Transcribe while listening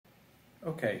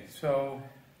Okay, so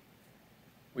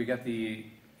we got the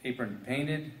apron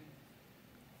painted.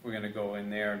 We're going to go in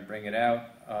there and bring it out.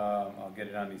 I'll get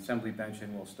it on the assembly bench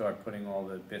and we'll start putting all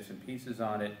the bits and pieces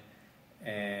on it,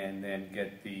 and then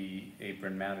get the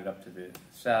apron mounted up to the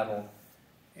saddle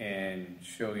and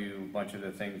show you a bunch of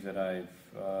the things that I've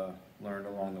learned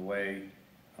along the way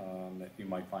that you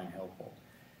might find helpful.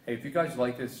 Hey, if you guys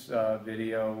like this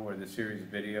video or the series of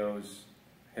videos,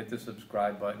 hit the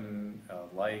subscribe button,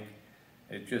 like.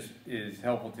 It just is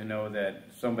helpful to know that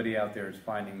somebody out there is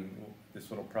finding this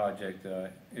little project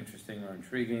interesting or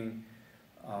intriguing.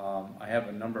 I have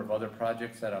a number of other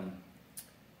projects that I'm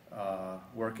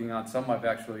working on. Some I've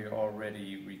actually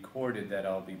already recorded that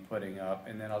I'll be putting up,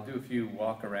 and then I'll do a few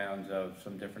walkarounds of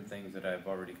some different things that I've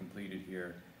already completed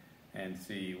here and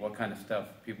see what kind of stuff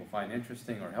people find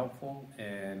interesting or helpful,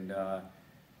 and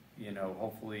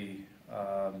hopefully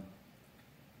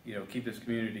keep this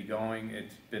community going.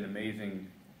 It's been amazing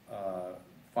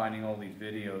finding all these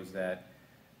videos that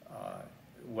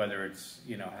whether it's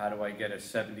how do I get a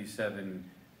 77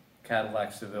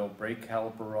 Cadillac Seville brake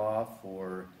caliper off,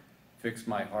 or fix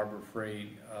my Harbor Freight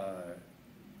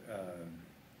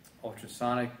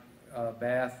ultrasonic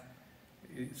bath.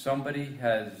 Somebody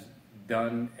has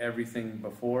done everything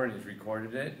before and has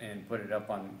recorded it and put it up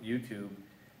on YouTube,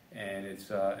 and it's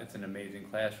an amazing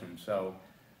classroom. So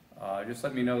just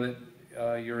let me know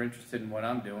that you're interested in what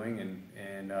I'm doing,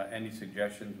 and any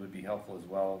suggestions would be helpful as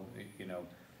well.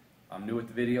 I'm new at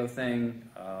the video thing.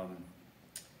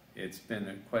 It's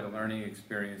been quite a learning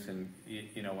experience, and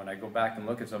when I go back and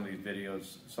look at some of these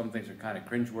videos, some things are kind of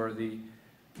cringeworthy.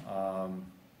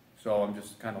 So I'm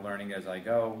just kind of learning as I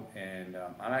go, and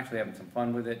I'm actually having some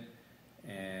fun with it,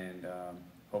 and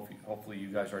hopefully you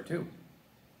guys are too.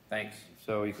 Thanks.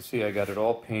 So you can see I got it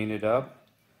all painted up.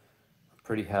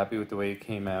 Pretty happy with the way it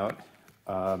came out.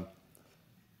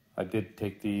 I did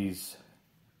take these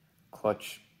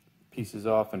clutch pieces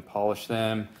off and polish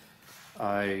them.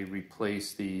 I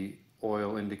replaced the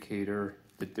oil indicator.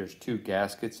 There's two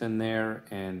gaskets in there,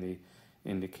 and the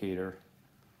indicator,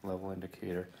 level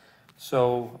indicator.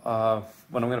 So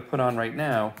what I'm going to put on right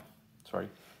now,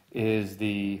 is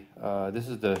this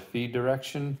is the feed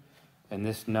direction, and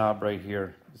this knob right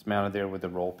here is mounted there with the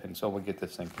roll pin. So we'll get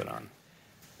this thing put on.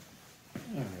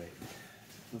 All right,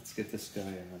 let's get this guy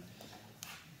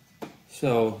on.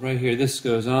 So right here, this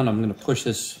goes on. I'm going to push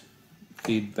this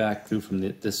feed back through from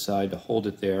this side to hold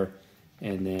it there,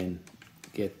 and then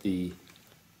get the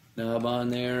knob on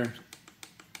there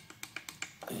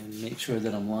and make sure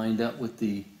that I'm lined up with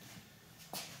the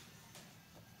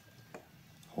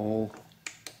hole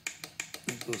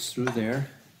that goes through there.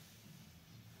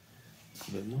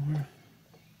 A bit more.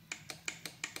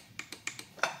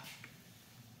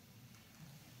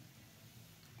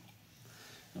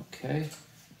 Okay,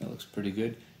 that looks pretty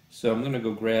good. So I'm going to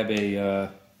go grab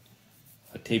a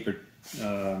tapered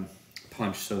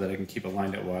punch so that I can keep it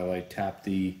lined up while I tap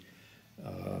the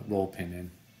roll pin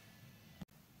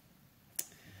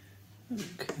in.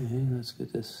 Okay, let's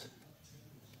get this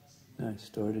nice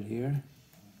started here.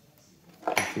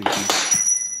 You can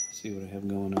see what I have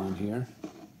going on here.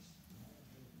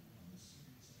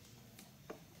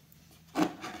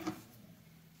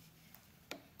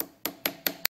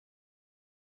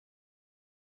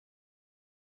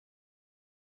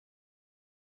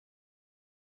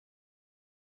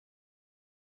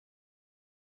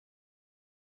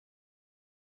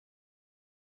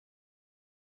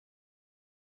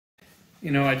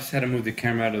 I just had to move the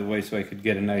camera out of the way so I could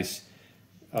get a nice,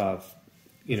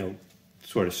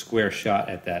 sort of square shot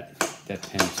at that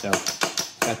pin. So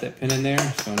got that pin in there.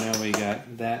 So now we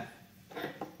got that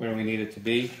where we need it to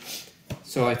be.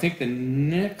 So I think the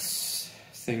next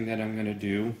thing that I'm going to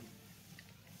do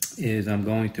is I'm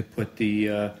going to put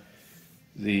the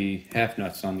half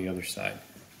nuts on the other side.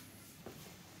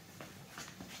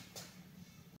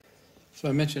 So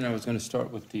I mentioned I was going to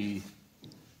start with the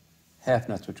half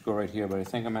nuts, which go right here, but I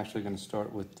think I'm actually going to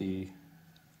start with the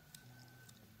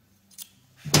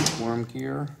worm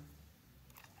gear,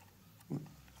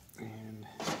 and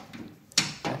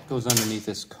that goes underneath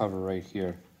this cover right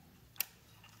here.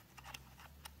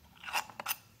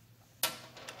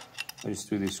 I just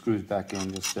threw these screws back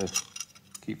in just to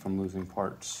keep from losing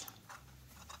parts.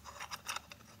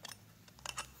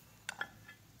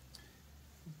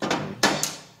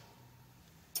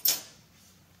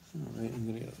 Alright, I'm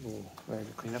going to get a little rag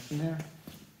to clean up in there.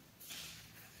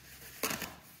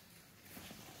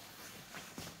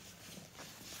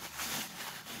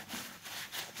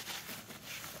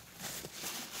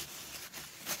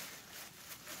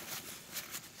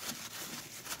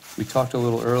 We talked a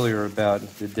little earlier about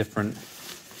the different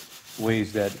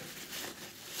ways that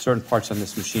certain parts on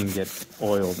this machine get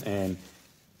oiled, and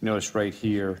notice right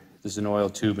here, there's an oil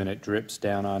tube and it drips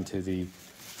down onto the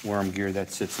worm gear that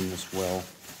sits in this well.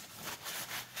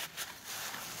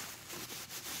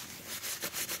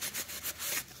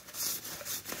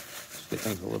 Let's get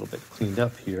things a little bit cleaned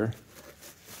up here.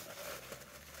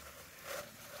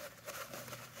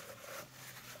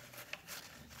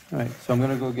 All right, so I'm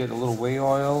gonna go get a little whey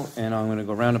oil and I'm gonna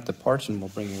go round up the parts and we'll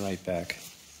bring you right back.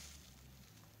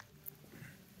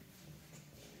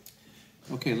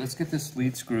 Okay, let's get this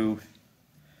lead screw,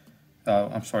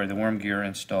 the worm gear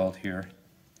installed here.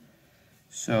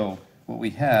 So what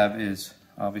we have is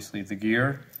obviously the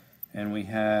gear, and we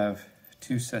have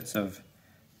 2 sets of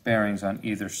bearings on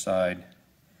either side.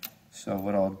 So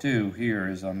what I'll do here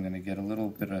is I'm going to get a little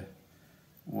bit of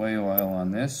whey oil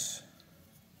on this,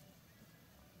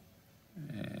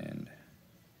 and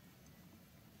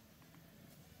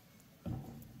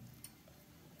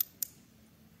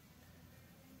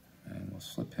we'll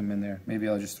slip him in there. Maybe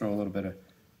I'll just throw a little bit of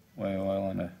whey oil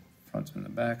on the fronts and the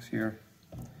backs here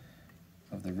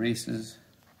of the races.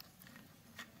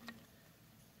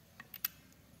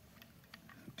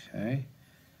 Okay,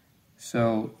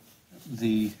 so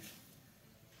the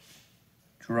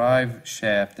drive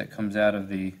shaft that comes out of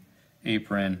the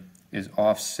apron is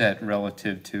offset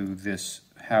relative to this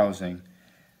housing,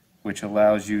 which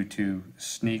allows you to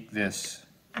sneak this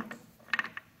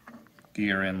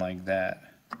gear in like that.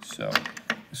 So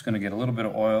I'm just going to get a little bit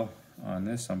of oil on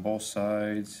this on both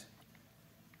sides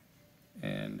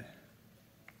and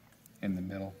in the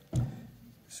middle.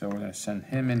 So we're going to send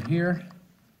him in here.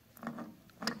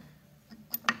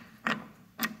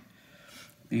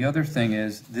 The other thing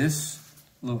is this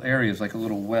little area is like a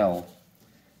little well,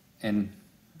 and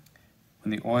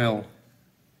when the oil,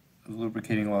 the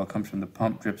lubricating oil comes from the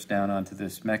pump, drips down onto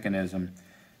this mechanism,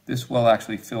 this well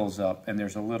actually fills up, and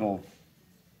there's a little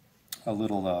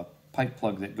pipe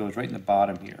plug that goes right in the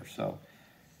bottom here. So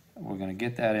we're going to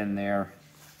get that in there.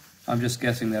 I'm just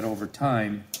guessing that over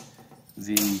time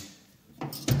the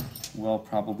well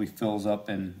probably fills up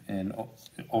and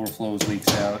overflows,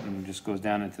 leaks out, and just goes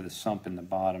down into the sump in the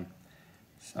bottom.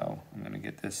 So I'm going to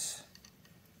get this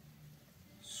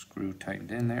screw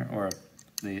tightened in there, or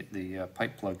the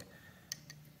pipe plug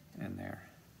in there.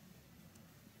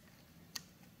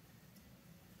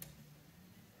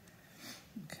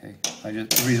 Okay,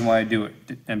 the reason why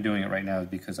I'm doing it right now is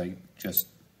because I just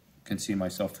can see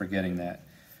myself forgetting that.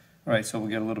 All right, so we'll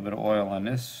get a little bit of oil on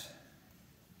this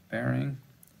bearing.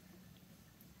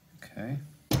 Okay.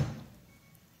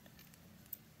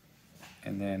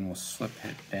 And then we'll slip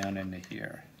it down into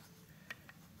here.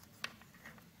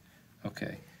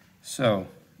 Okay, so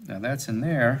now that's in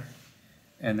there,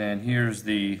 and then here's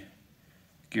the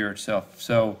gear itself.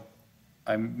 So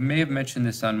I may have mentioned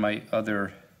this on one of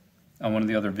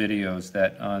the other videos,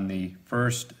 that on the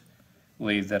first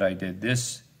lathe that I did,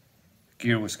 this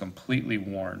gear was completely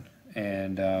worn,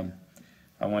 and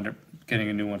I wound up getting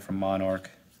a new one from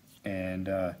Monarch, and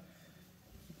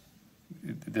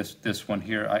this one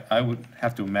here, I would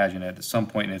have to imagine that at some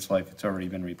point in its life it's already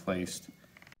been replaced.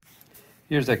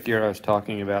 Here's that gear I was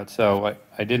talking about. So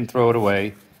I didn't throw it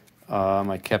away.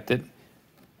 I kept it.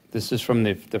 This is from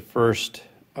the first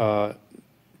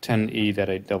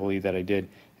 10E double E that I did.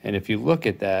 And if you look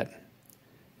at that,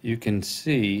 you can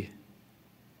see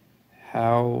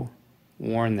how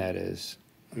worn that is.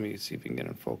 Let me see if we can get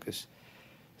in focus.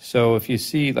 So if you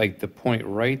see like the point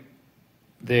right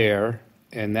there,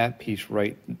 and that piece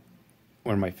right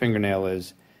where my fingernail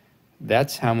is,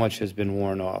 that's how much has been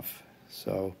worn off.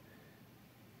 So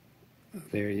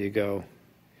there you go.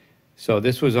 So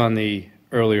this was on the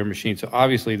earlier machine. So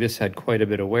obviously this had quite a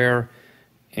bit of wear,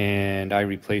 and I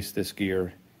replaced this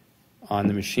gear on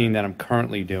the machine that I'm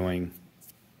currently doing,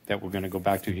 that we're going to go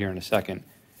back to here in a second.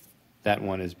 That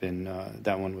one has been,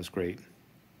 that one was great.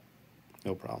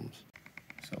 No problems.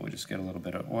 So we'll just get a little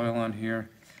bit of oil on here.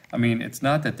 I mean, it's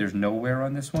not that there's no wear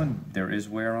on this one. There is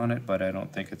wear on it, but I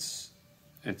don't think it's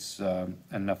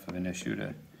enough of an issue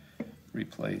to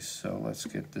replace. So let's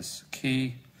get this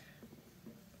key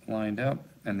lined up,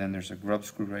 and then there's a grub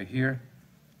screw right here.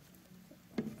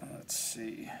 Let's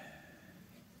see.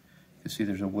 You see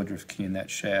there's a Woodruff key in that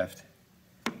shaft.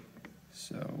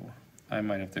 So I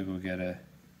might have to go get a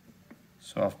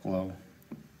soft blow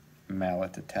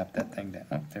mallet to tap that thing down.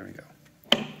 Oh, there we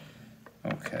go.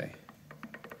 Okay.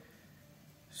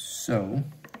 So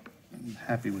I'm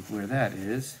happy with where that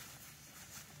is.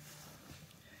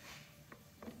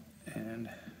 And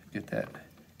get that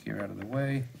gear out of the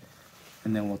way,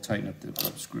 and then we'll tighten up the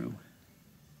grub screw.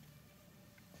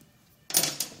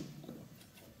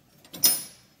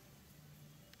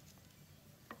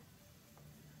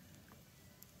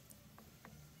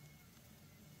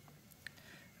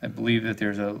 I believe that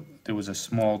there was a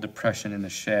small depression in the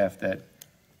shaft that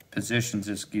positions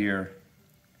this gear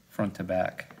front to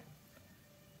back.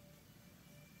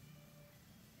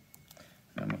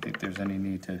 I don't think there's any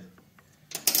need to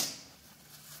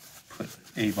put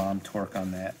Avon torque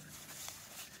on that.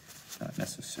 Not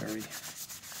necessary.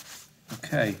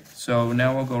 Okay, so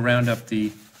now we'll go round up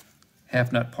the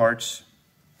half nut parts.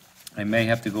 I may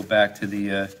have to go back to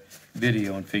the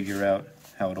video and figure out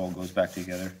how it all goes back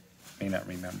together. May not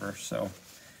remember, so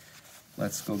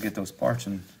let's go get those parts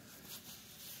and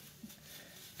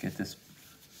get this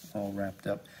all wrapped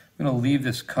up. I'm going to leave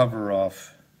this cover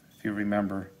off, if you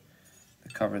remember, the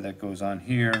cover that goes on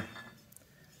here.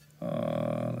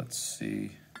 Let's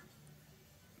see,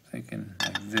 thinking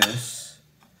like this.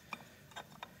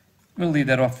 I'm going to leave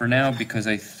that off for now because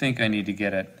I think I need to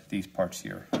get at these parts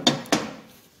here.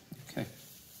 Okay.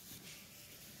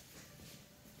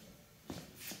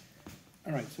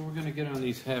 All right, so we're going to get on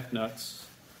these half nuts,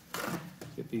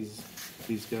 get these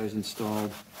guys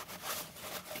installed.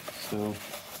 So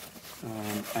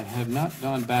I have not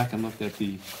gone back and looked at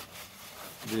the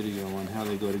video on how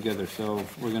they go together, so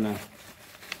we're going to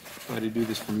try to do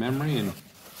this from memory, and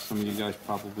some of you guys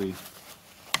probably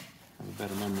have a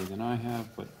better memory than I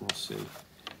have, but we'll see.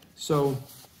 So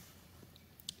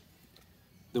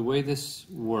the way this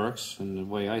works, and the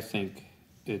way I think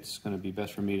it's going to be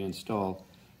best for me to install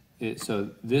it, so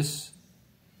this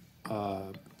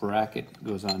bracket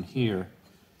goes on here.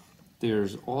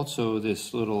 There's also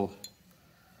this little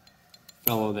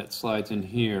fellow that slides in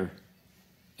here,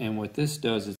 and what this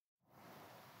does is,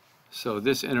 so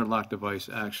this interlock device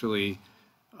actually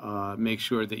makes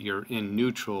sure that you're in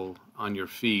neutral on your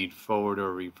feed, forward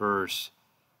or reverse,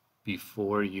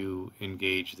 before you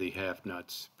engage the half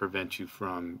nuts, prevent you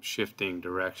from shifting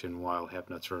direction while half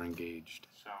nuts are engaged.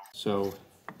 So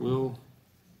we'll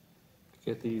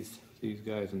get these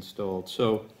guys installed.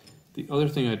 So the other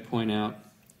thing I'd point out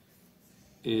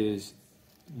is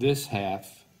this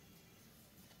half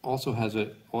also has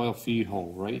an oil feed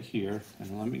hole right here,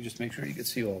 and let me just make sure you can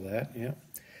see all that. Yeah.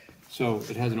 So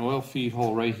it has an oil feed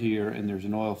hole right here, and there's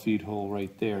an oil feed hole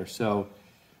right there. So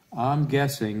I'm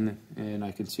guessing, and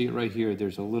I can see it right here,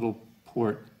 there's a little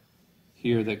port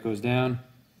here that goes down,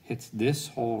 hits this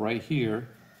hole right here,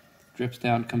 drips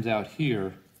down, comes out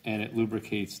here, and it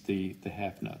lubricates the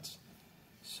half nuts.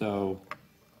 So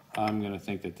I'm going to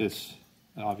think that this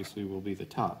obviously will be the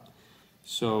top.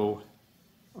 So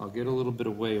I'll get a little bit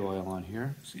of whey oil on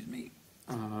here, excuse me,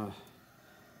 and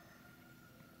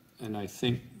I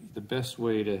think the best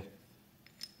way to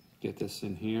get this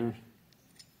in here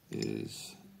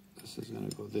is, this is going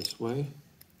to go this way,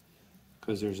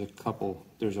 because there's a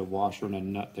washer and a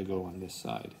nut that go on this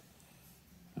side.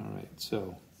 All right,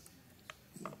 so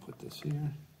I'll put this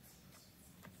here.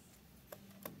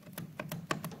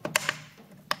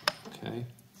 Okay,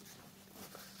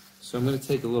 so I'm going to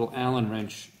take a little Allen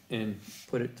wrench and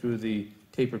put it through the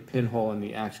taper pinhole in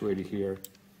the actuator here,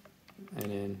 and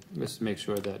then just make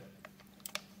sure that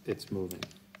it's moving.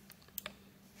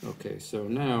 Okay, so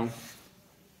now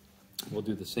we'll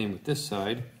do the same with this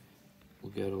side.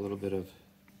 We'll get a little bit of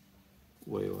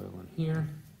whey oil in here.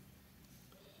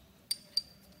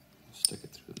 Stick it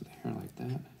through there like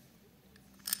that.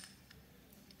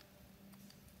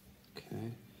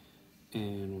 Okay,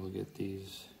 and we'll get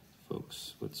these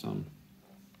folks with some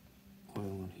oil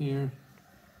in here,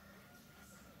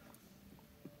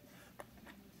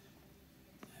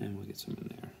 and we'll get some in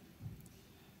there.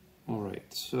 All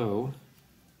right, so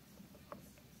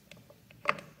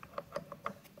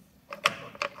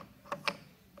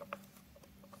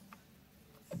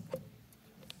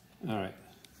all right,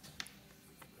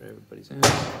 for everybody's hands,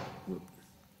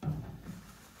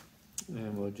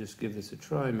 and we'll just give this a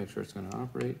try, make sure it's going to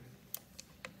operate.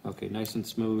 Okay, nice and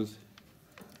smooth.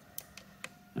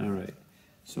 All right,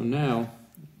 so now,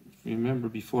 remember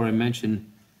before I mentioned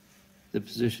the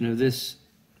position of this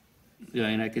guy,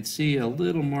 and I could see a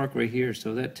little mark right here,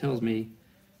 so that tells me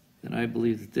that I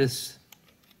believe that this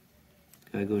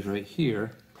guy goes right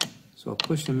here. So I'll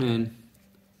push him in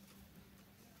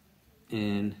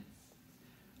and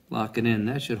lock it in.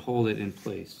 That should hold it in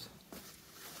place.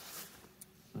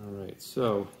 All right,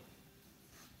 so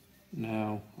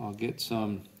now I'll get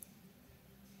some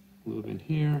lube in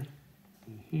here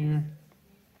and here.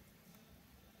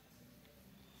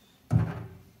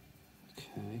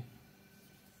 Okay.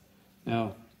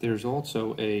 Now there's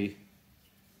also a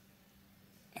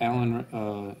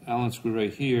Allen screw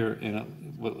right here,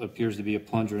 and what appears to be a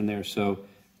plunger in there. So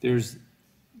there's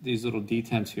these little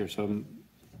detents here. So I'm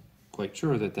quite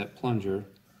sure that that plunger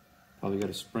probably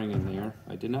got a spring in there.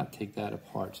 I did not take that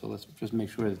apart, so let's just make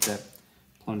sure that that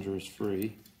plunger is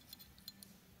free.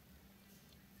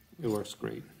 it works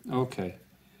great. Okay,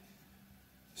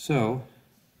 so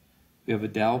we have a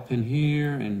dowel pin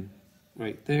here and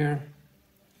right there,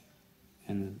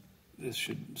 and this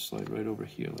should slide right over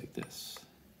here like this.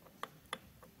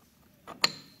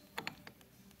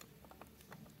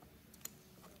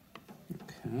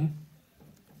 Okay.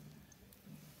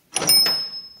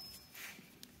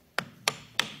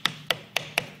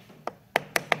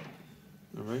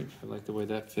 All right, I like the way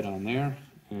that fit on there,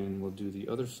 and we'll do the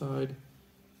other side.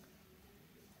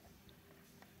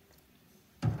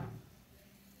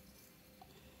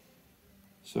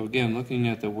 So again, looking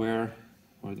at the wear,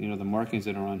 or the markings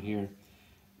that are on here,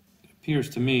 it appears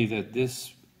to me that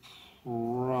this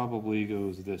probably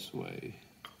goes this way.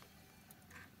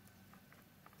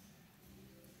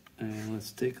 And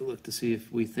let's take a look to see if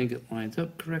we think it lines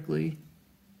up correctly.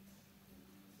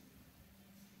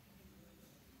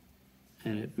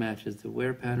 And it matches the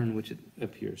wear pattern, which it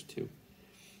appears to.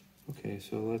 Okay,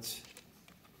 so let's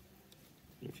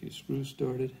get a few screws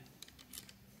started.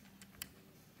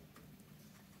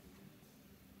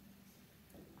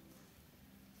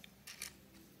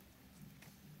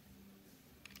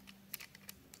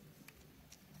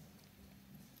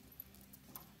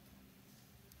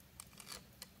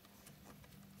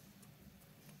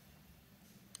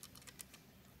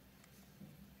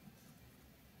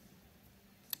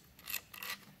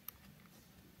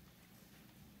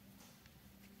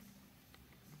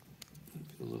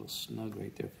 A little snug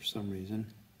right there for some reason.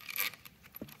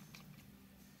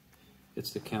 It's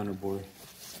the counterbore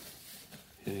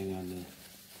hitting on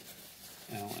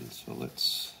the Allen. So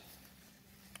let's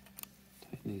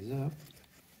tighten these up.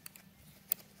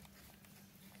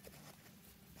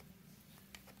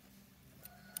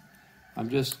 I'm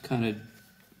just kind of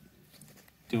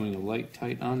doing a light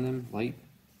tight on them, light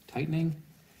tightening,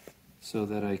 so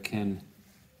that I can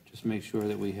just make sure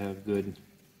that we have good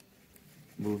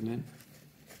movement.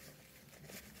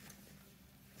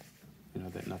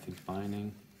 That nothing's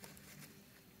binding.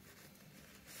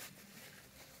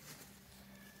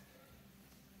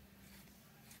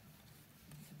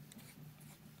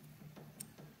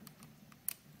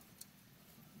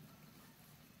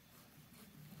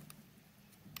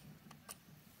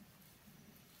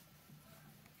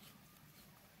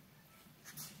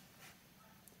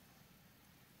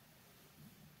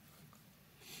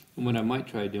 And what I might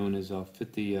try doing is I'll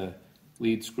fit the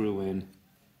lead screw in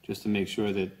just to make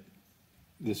sure that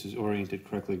this is oriented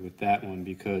correctly with that one,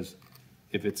 because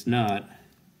if it's not,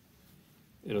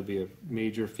 it'll be a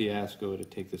major fiasco to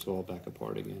take this all back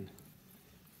apart again,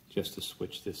 just to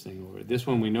switch this thing over. This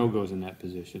one we know goes in that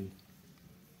position.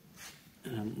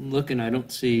 And I'm looking, I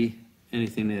don't see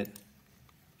anything that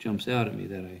jumps out at me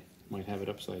that I might have it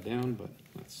upside down, but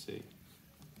let's see.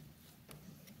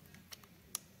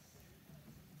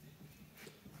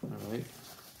 All right.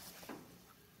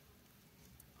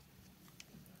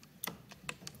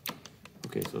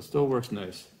 Okay, so it still works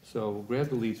nice. So we'll grab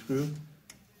the lead screw.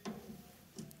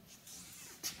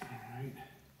 All right.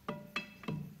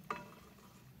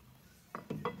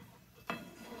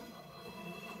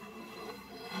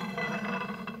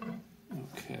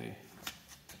 Okay.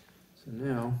 So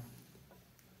now,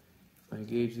 if I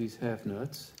engage these half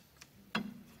nuts,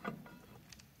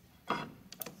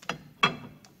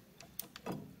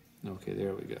 okay,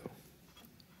 there we go.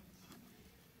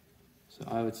 So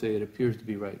I would say it appears to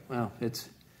be right. Wow, it's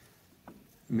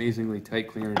amazingly tight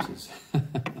clearances.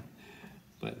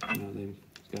 But they've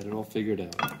got it all figured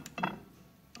out.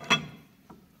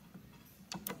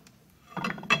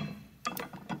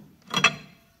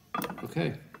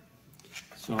 Okay,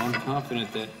 so I'm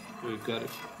confident that we've got it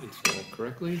installed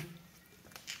correctly.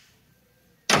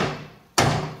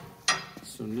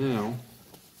 So now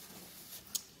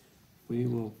we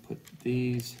will put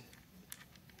these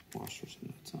washers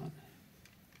and nuts on.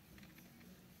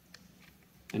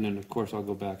 And then of course I'll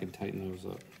go back and tighten those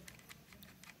up.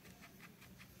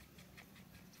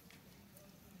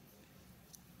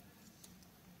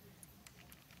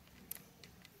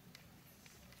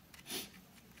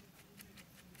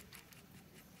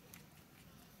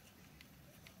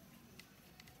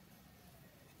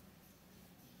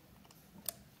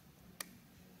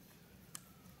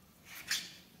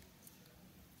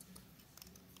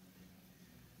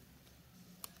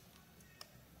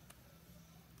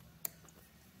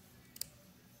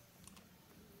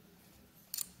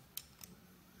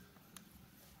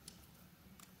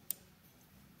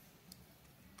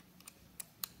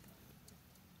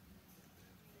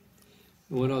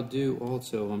 What I'll do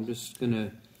also, I'm just going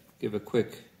to give a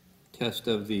quick test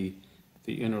of the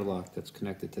interlock that's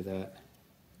connected to that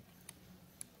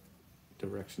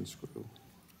direction screw.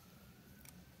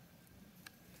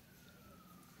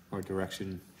 our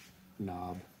direction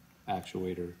knob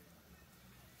actuator.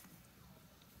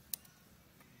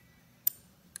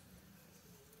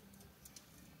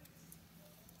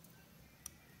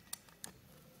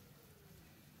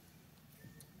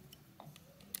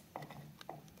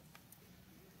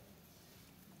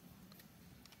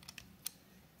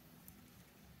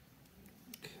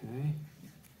 Okay.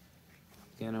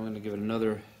 Again, I'm going to give it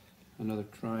another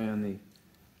try on the,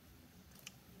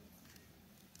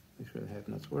 make sure the half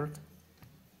nuts work.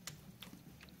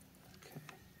 Okay.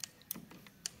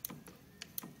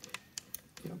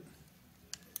 Yep.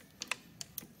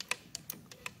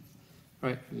 All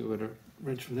right, we'll give it a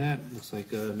wrench from that. Looks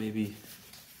like maybe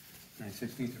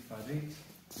 9/16 or 5/8.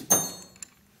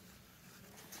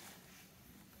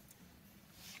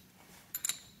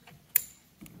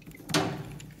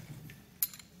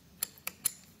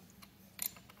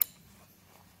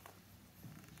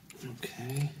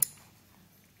 Okay.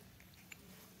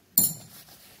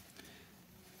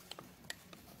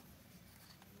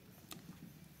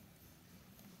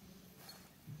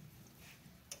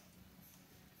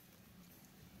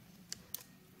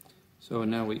 So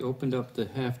now we opened up the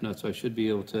half nut, so I should be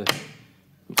able to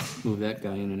move that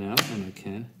guy in and out, and I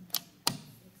can.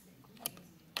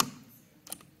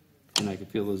 And I can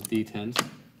feel those detents.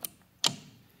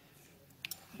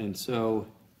 And so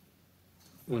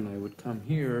when I would come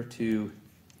here to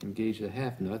engage the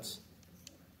half nuts,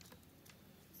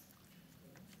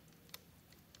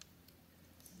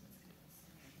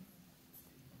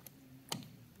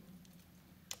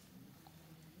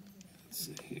 let's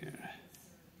see here.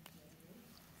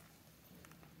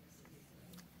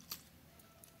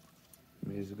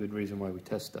 Maybe there's a good reason why we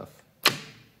test stuff.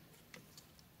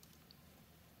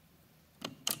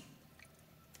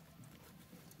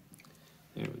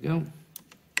 There we go.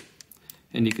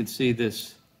 And you can see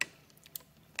this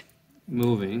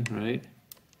moving, right?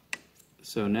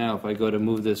 So now if I go to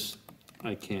move this,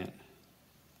 I can't.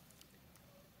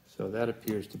 So that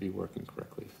appears to be working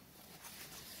correctly.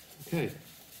 Okay.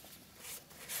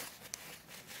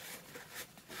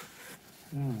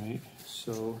 All right,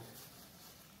 so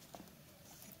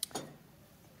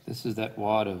this is that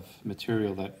wad of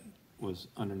material that was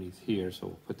underneath here, so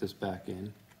we'll put this back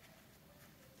in.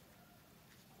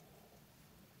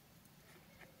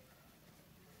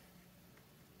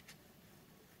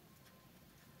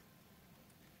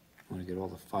 I want to get all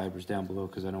the fibers down below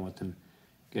because I don't want them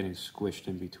getting squished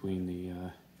in between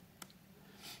the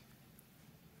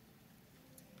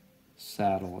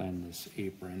saddle and this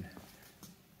apron.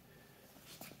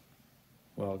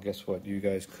 Well, guess what? You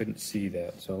guys couldn't see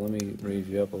that, so let me raise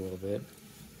you up a little bit.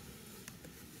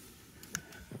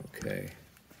 Okay.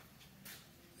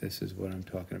 This is what I'm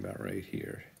talking about right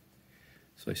here.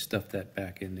 So I stuffed that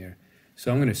back in there.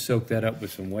 So I'm going to soak that up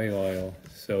with some whale oil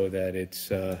so that it's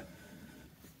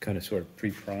kind of sort of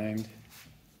pre-primed.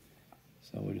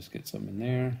 So we'll just get some in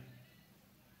there.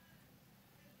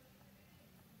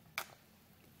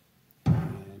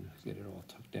 And get it all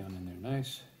tucked down in there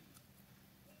nice.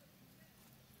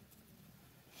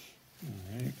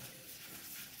 All right.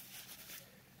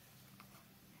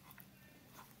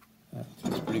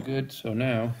 That's pretty good. So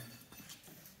now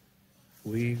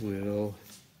we will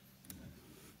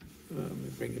let me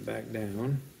bring it back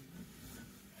down.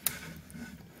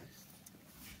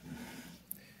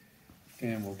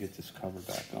 And we'll get this cover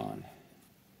back on.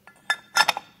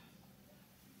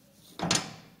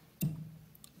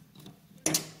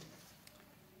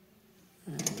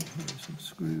 And here's some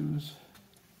screws.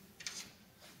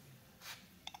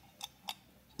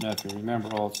 Now if you remember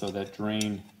also that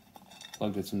drain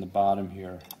plug that's in the bottom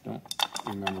here, don't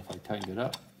remember if I tightened it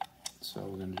up. So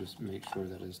we're going to just make sure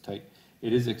that it's tight.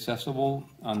 It is accessible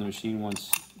on the machine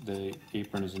once the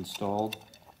apron is installed.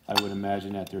 I would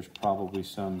imagine that there's probably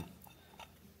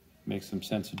makes some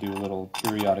sense to do a little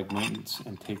periodic maintenance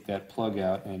and take that plug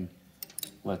out and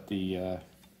let the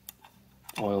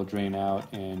oil drain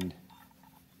out, and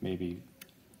maybe,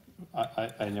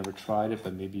 I never tried it,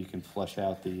 but maybe you can flush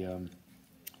out that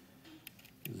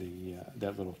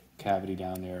little cavity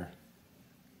down there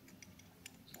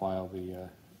while the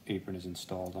apron is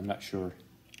installed. I'm not sure.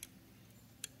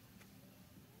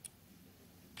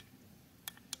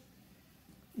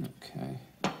 Okay.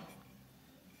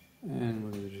 And we're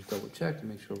going to just double check to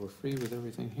make sure we're free with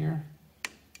everything here.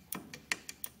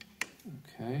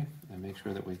 Okay, and make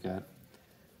sure that we've got,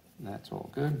 that's all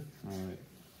good. All right.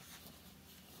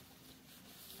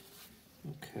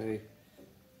 Okay.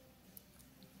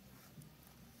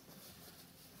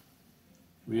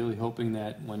 Really hoping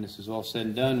that when this is all said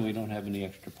and done, we don't have any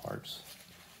extra parts.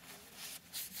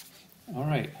 All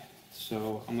right,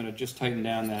 so I'm going to just tighten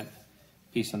down that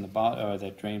piece on the bottom, or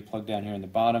that drain plug down here in the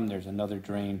bottom. There's another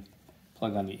drain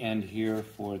plug on the end here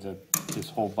for this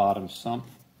whole bottom sump.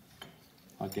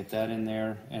 I'll get that in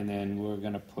there, and then we're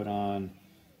going to put on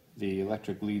the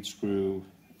electric lead screw,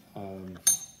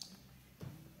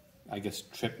 I guess,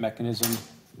 trip mechanism.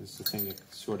 This is the thing that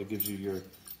sort of gives you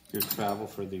your travel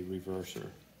for the reverser.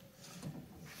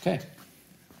 Okay.